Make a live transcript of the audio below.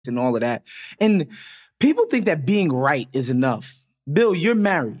and all of that. And people think that being right is enough. Bill, you're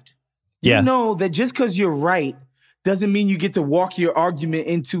married. Yeah. You know that just because you're right doesn't mean you get to walk your argument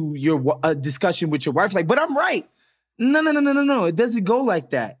into your discussion with your wife. Like, but I'm right. No. It doesn't go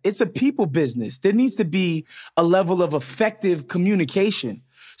like that. It's a people business. There needs to be a level of effective communication.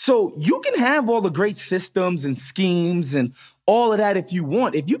 So you can have all the great systems and schemes and all of that if you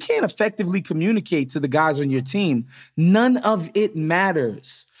want. If you can't effectively communicate to the guys on your team, none of it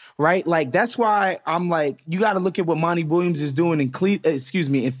matters, right? Like, that's why I'm like, you got to look at what Monty Williams is doing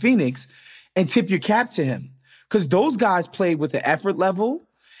in Phoenix and tip your cap to him. Because those guys played with an effort level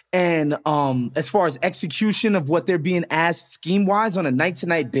and as far as execution of what they're being asked scheme-wise on a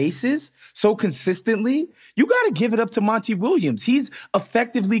night-to-night basis so consistently, you got to give it up to Monty Williams. He's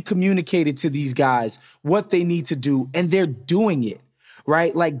effectively communicated to these guys what they need to do, and they're doing it,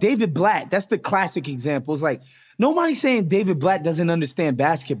 right? Like David Blatt, that's the classic example. It's like, nobody's saying David Blatt doesn't understand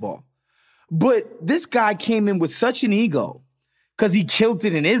basketball. But this guy came in with such an ego because he killed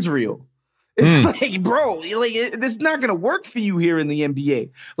it in Israel. It's like, bro, like it's not going to work for you here in the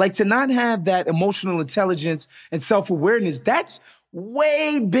NBA. Like, to not have that emotional intelligence and self-awareness, that's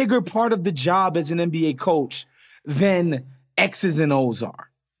way bigger part of the job as an NBA coach than X's and O's are.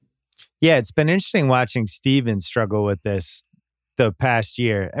 Yeah, it's been interesting watching Steven struggle with this the past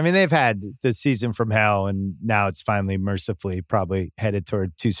year. I mean, they've had the season from hell, and now it's finally mercifully probably headed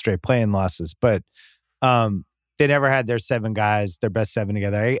toward 2 straight play-in losses. But they never had their 7 guys, their best 7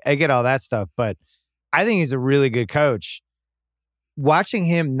 together. I get all that stuff, but I think he's a really good coach. Watching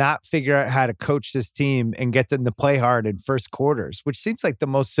him not figure out how to coach this team and get them to play hard in first quarters, which seems like the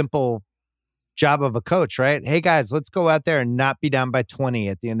most simple job of a coach, right? Hey guys, let's go out there and not be down by 20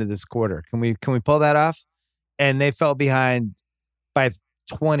 at the end of this quarter. Can we pull that off? And they fell behind by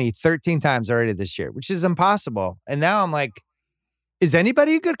 13 times already this year, which is impossible. And now I'm like, is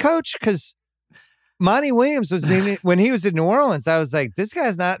anybody a good coach? Because Monty Williams was when he was in New Orleans, I was like, this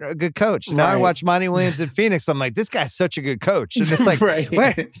guy's not a good coach. Now I watch Monty Williams in Phoenix. I'm like, this guy's such a good coach. And it's like,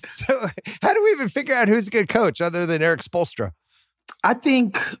 wait, so how do we even figure out who's a good coach other than Eric Spoelstra? I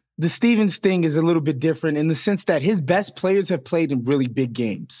think the Stevens thing is a little bit different in the sense that his best players have played in really big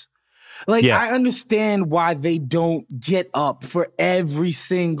games. Like, I understand why they don't get up for every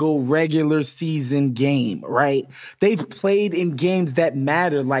single regular season game, right? They've played in games that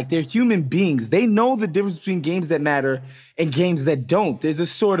matter. Like, they're human beings. They know the difference between games that matter and games that don't. There's a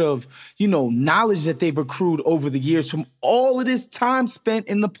sort of, knowledge that they've accrued over the years from all of this time spent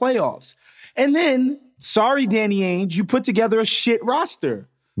in the playoffs. And then, sorry, Danny Ainge, you put together a shit roster.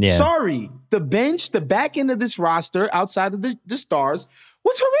 Yeah. Sorry. The bench, the back end of this roster, outside of the stars,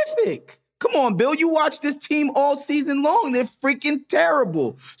 was horrific. Come on, Bill. You watch this team all season long. They're freaking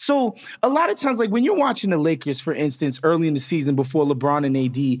terrible. So a lot of times, like when you're watching the Lakers, for instance, early in the season before LeBron and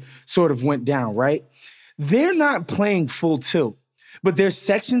AD sort of went down, right? They're not playing full tilt, but there's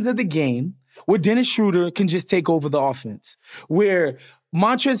sections of the game where Dennis Schroeder can just take over the offense, where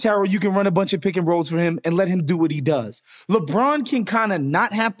Montrezl Harrell, you can run a bunch of pick and rolls for him and let him do what he does. LeBron can kind of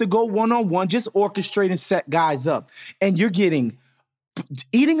not have to go one-on-one, just orchestrate and set guys up. And you're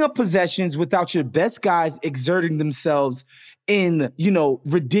eating up possessions without your best guys exerting themselves in,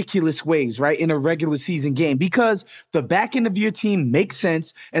 ridiculous ways, right? In a regular season game, because the back end of your team makes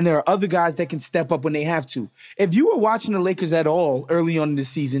sense and there are other guys that can step up when they have to. If you were watching the Lakers at all early on in the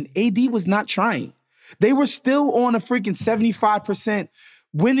season, AD was not trying. They were still on a freaking 75%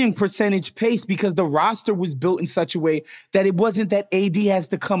 winning percentage pace because the roster was built in such a way that it wasn't that AD has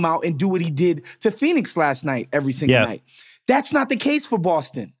to come out and do what he did to Phoenix last night every single night. That's not the case for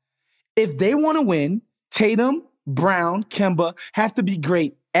Boston. If they want to win, Tatum, Brown, Kemba have to be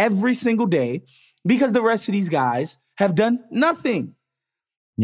great every single day because the rest of these guys have done nothing.